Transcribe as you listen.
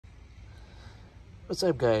What's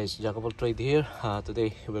up guys, Jack of all trade here.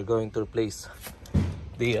 Today we're going to replace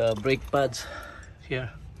the brake pads here.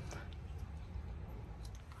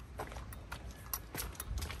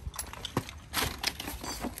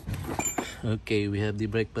 Okay, we have the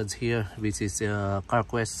brake pads here, which is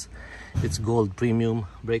CarQuest. It's gold premium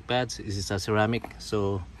brake pads. This is a ceramic,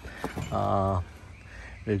 so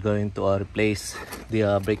we're going to replace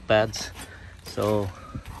the brake pads. So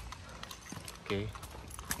okay,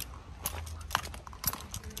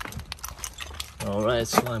 all right,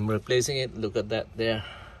 so I'm replacing it. Look at that there,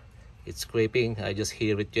 it's scraping. I just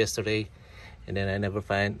hear it yesterday, and then I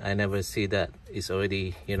never see that it's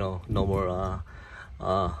already, you know, no more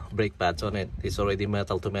brake pads on it. It's already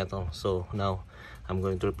metal to metal, so now I'm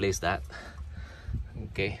going to replace that.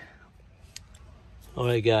 Okay, all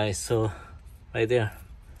right guys, so right there,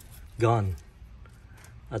 gone.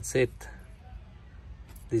 That's it.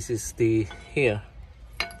 This is the here,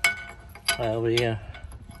 right over here,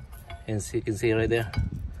 and you can see right there.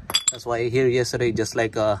 That's why I hear yesterday just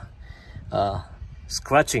like a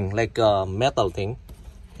scratching, like a metal thing,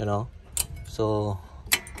 you know. So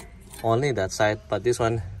only that side, but this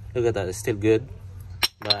one, look at that, it's still good.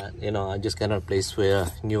 But you know, I'm just gonna replace with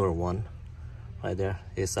a newer one. Right there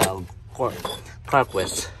is a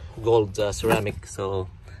CarQuest gold ceramic. So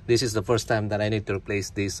this is the first time that I need to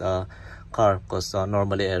replace this car, because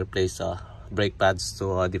normally I replace brake pads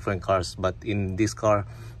to different cars, but in this car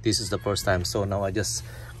this is the first time. So now I just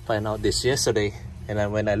find out this yesterday, and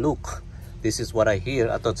then when I look, this is what I hear.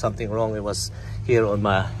 I thought something wrong. It was here on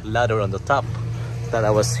my ladder on the top that I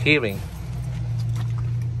was hearing.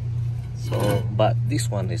 So but this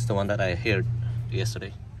one is the one that I heard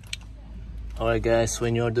yesterday. All right guys,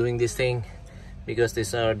 when you're doing this thing, because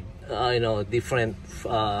these are you know, different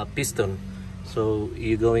piston, so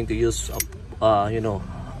you're going to use you know,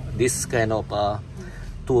 this kind of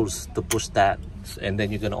tools to push that, and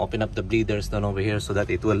then you're going to open up the bleeders down over here so that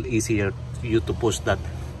it will easier you to push that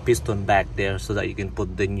piston back there, so that you can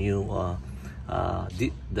put the new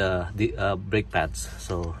brake pads.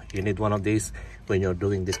 So you need one of these when you're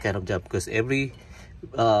doing this kind of job, because every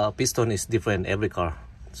piston is different every car.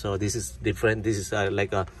 So this is different. This is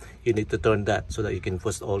like a, you need to turn that so that you can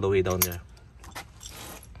push all the way down there.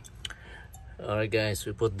 All right guys,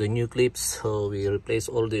 we put the new clips, so we replace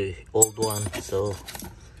all the old one. So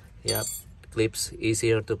yep, clips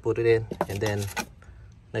easier to put it in, and then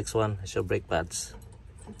next one is your brake pads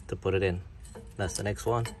to put it in. That's the next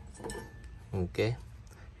one. Okay,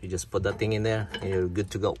 you just put that thing in there and you're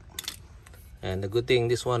good to go. And the good thing,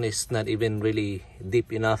 this one is not even really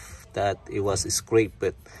deep enough that it was scraped,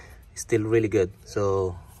 but it's still really good.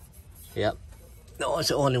 So yeah, no, it's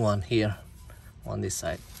the only one here on this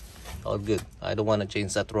side. All good. I don't want to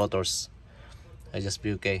change that rotors. I just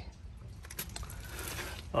be okay.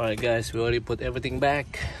 All right guys, we already put everything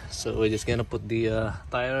back, so we're just gonna put the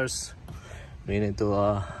tires. We need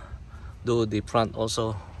to do the front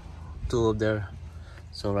also, two of there.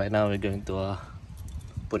 So right now we're going to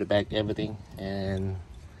put it back everything, and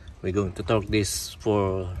we're going to torque this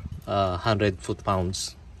for 100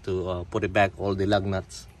 foot-pounds to put it back, all the lug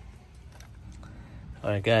nuts. All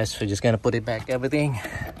right guys, we're just gonna put it back everything.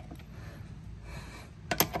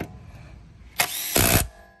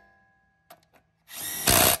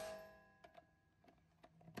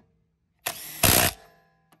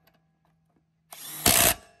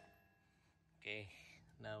 Okay,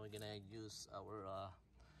 now we're gonna use our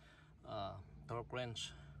torque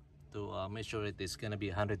wrench to measure it. It's gonna be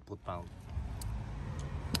 100 foot-pound.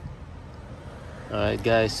 All right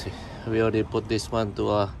guys, we already put this one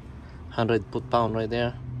to 100 foot-pound right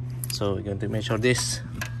there, so we're going to measure this.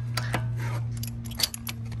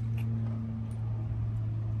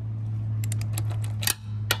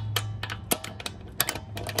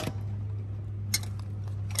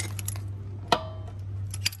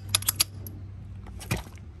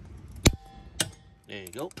 There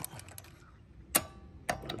you go.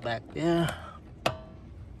 Put it back there.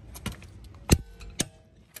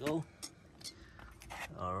 Go.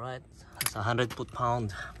 All right, it's 100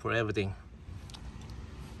 foot-pound for everything.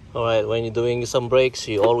 All right, when you're doing some brakes,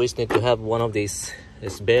 you always need to have one of these.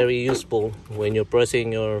 It's very useful when you're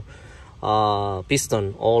pressing your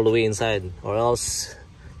piston all the way inside, or else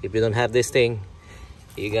if you don't have this thing,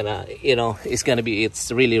 you're gonna, you know,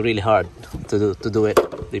 it's really hard to do it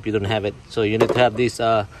if you don't have it. So you need to have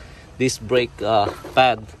this brake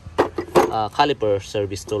pad caliper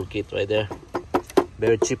service tool kit right there.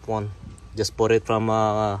 Very cheap one. Just bought it from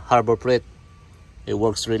Harbor Freight. It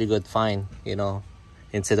works really good, fine, you know,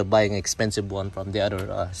 instead of buying an expensive one from the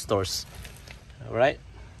other stores. All right,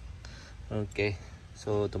 okay,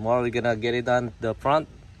 so tomorrow we're gonna get it on the front,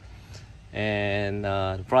 and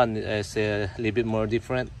the front is a little bit more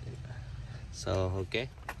different. So okay.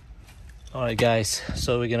 All right guys,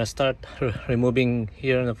 so we're gonna start removing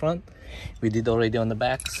here in the front. We did already on the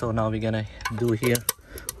back, so now we're gonna do here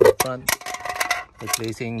on the front,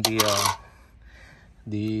 replacing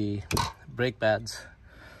the brake pads.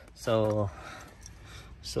 So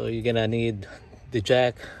you're gonna need the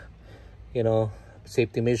jack, you know,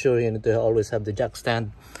 safety measure. You need to always have the jack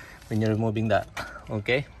stand when you're removing that.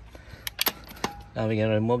 Okay, now we're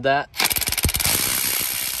gonna remove that.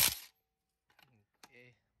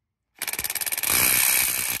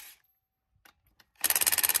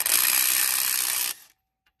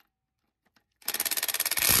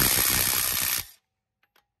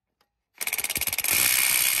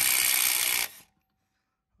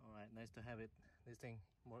 Nice to have this thing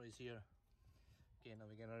more easier. Okay, now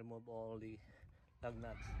we're gonna remove all the lug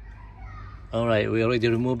nuts. All right, we already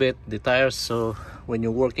removed the tires. So when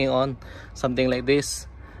you're working on something like this,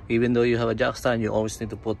 even though you have a jack stand, you always need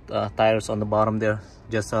to put tires on the bottom there,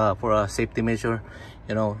 just for a safety measure.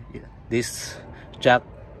 You know, this jack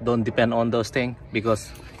don't depend on those things, because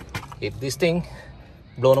if this thing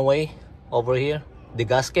blown away over here, the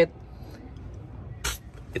gasket,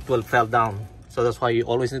 it will fall down. So that's why you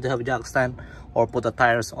always need to have a jack stand or put the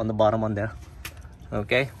tires on the bottom on there.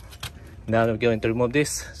 Okay, now we're going to remove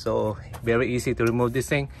this. So very easy to remove this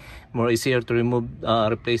thing, more easier to remove,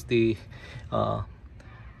 replace the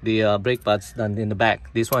brake pads than in the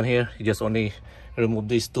back. This one here, you just only remove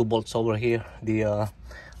these 2 bolts over here, the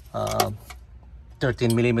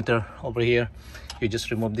 13mm over here. You just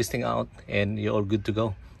remove this thing out and you're all good to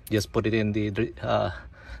go. Just put it in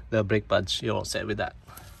the brake pads, you're all set with that.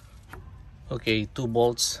 Okay, 2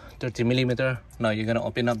 bolts, 30mm. Now you're gonna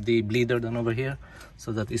open up the bleeder down over here,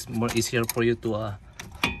 so that it's more easier for you to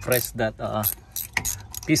press that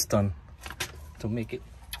piston to make it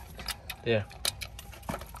there.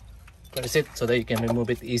 Press it so that you can remove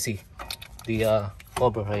it easy, the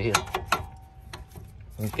cover right here.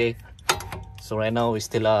 Okay, so right now we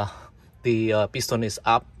still the piston is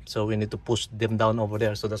up, so we need to push them down over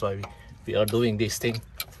there. So that's why we are doing this thing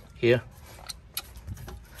here,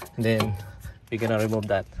 and then we're gonna remove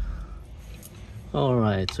that. All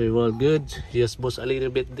right, so you're all good. Just push a little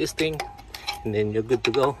bit this thing and then you're good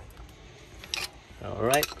to go. All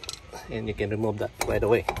right, and you can remove that right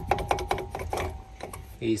away,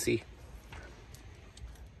 easy.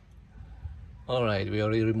 All right, we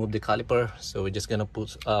already removed the caliper, so we're just gonna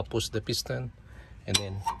push the piston, and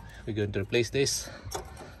then we're going to replace this,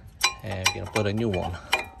 and we're gonna put a new one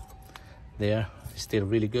there. Still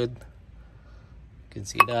really good, you can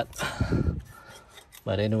see that.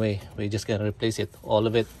 But anyway, we just gotta replace it, all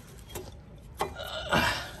of it.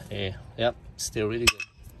 Yeah, yep, still really good.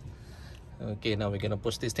 Okay, now we're gonna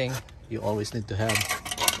push this thing. You always need to have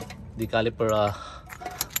the caliper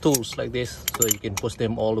tools like this, so you can push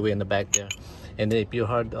them all the way in the back there. And then if you're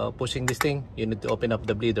hard pushing this thing, you need to open up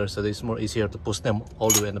the bleeder, so it's more easier to push them all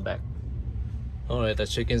the way in the back. All right,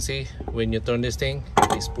 as you can see, when you turn this thing,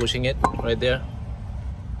 it's pushing it right there.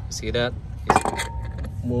 See that? It's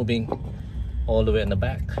moving all the way in the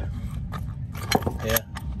back. Yeah,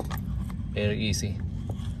 very easy.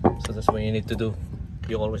 So that's what you need to do.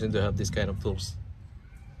 You always need to have this kind of tools.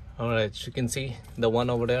 All right, you can see the one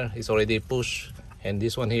over there is already pushed, and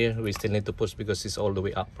this one here we still need to push because it's all the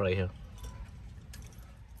way up right here.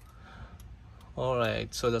 All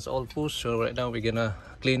right, so that's all pushed. So right now we're gonna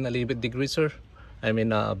clean a little bit degreaser, I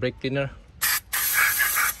mean brake cleaner.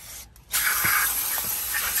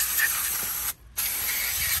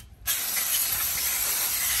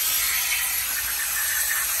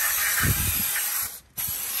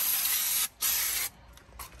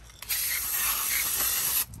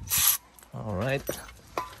 All right,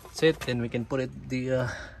 that's it. Then we can put it the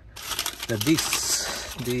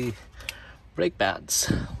discs, the brake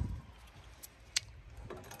pads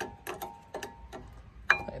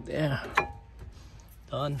right there.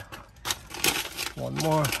 Done. One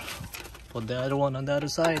more. Put the other one on the other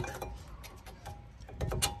side.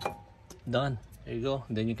 Done. There you go.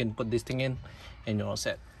 Then you can put this thing in and you're all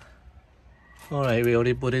set. All right, we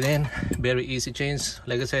already put it in. Very easy change.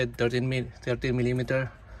 Like I said, 13mm.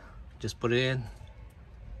 Just put it in,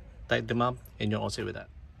 tighten them up, and you're all set with that.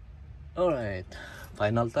 All right,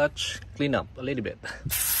 final touch, clean up a little bit.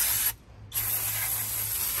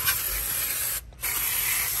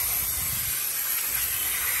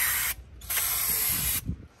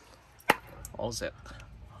 All set.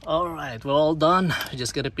 All right, we're all done.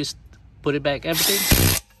 Just gotta put it back, everything.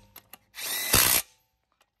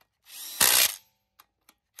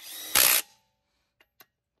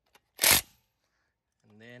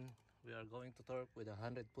 And then we are going to torque with with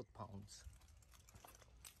 100 foot-pounds.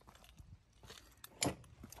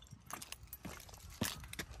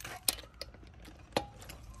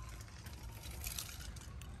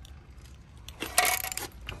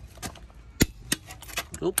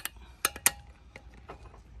 Oop.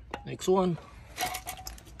 Next one.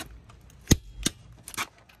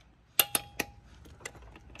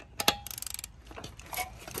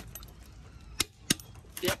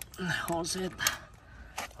 Yep, all set.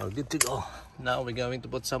 All good to go. Now we're going to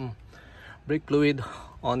put some brake fluid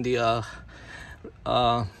on the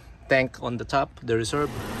tank on the top, the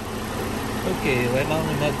reserve. Okay, right now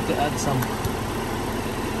we have to add some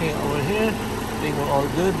here over here. I think we're all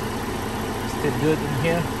good. Still good in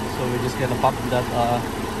here. So we're just gonna pop that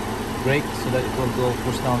brake so that it will go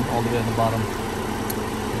push down all the way on the bottom.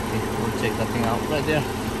 Okay, we'll check that thing out right there.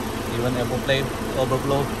 Even airplane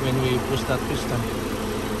overflow when we push that piston.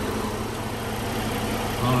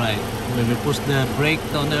 Alright, when we push the brake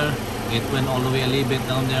down there, it went all the way a little bit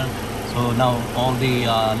down there. So now all the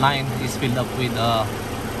line is filled up with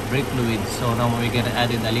brake fluid. So now we're gonna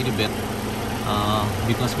add it a little bit.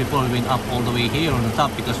 Because before we went up all the way here on the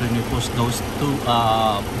top, because when we push those two,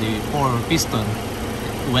 the 4 piston,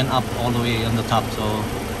 it went up all the way on the top. So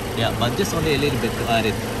yeah, but just only a little bit to add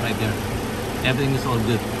it right there. Everything is all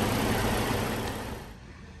good.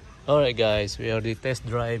 Alright guys, we already test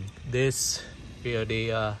drive this. We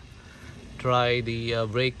already try the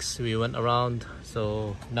brakes. We went around.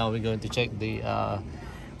 So now we're going to check the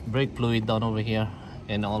brake fluid down over here.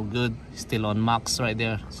 And all good, still on max right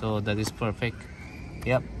there, so that is perfect.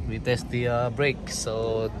 Yep, we test the brake.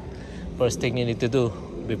 So first thing you need to do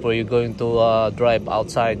before you're going to drive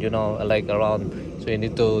outside, you know, like around, so you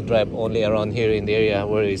need to drive only around here in the area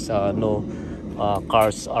where is no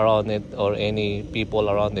cars around it or any people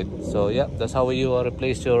around it. So yeah, that's how you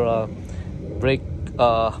replace your brake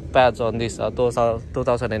pads on this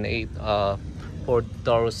 2008 Ford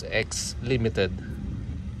Taurus X Limited.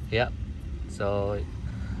 Yeah, so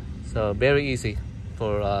very easy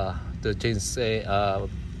for to change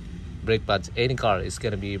brake pads. Any car is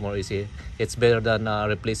gonna be more easy. It's better than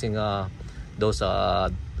replacing those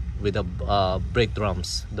with the brake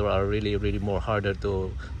drums. They are really more harder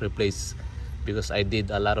to replace, because I did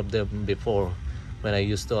a lot of them before when I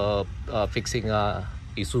used to fixing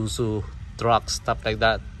Isuzu trucks, stuff like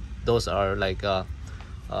that. Those are like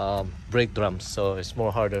brake drums, so it's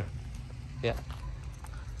more harder. Yeah.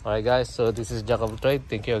 Alright guys, so this is Jack of Trade.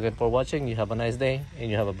 Thank you again for watching. You have a nice day and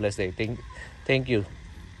you have a blessed day. Thank you.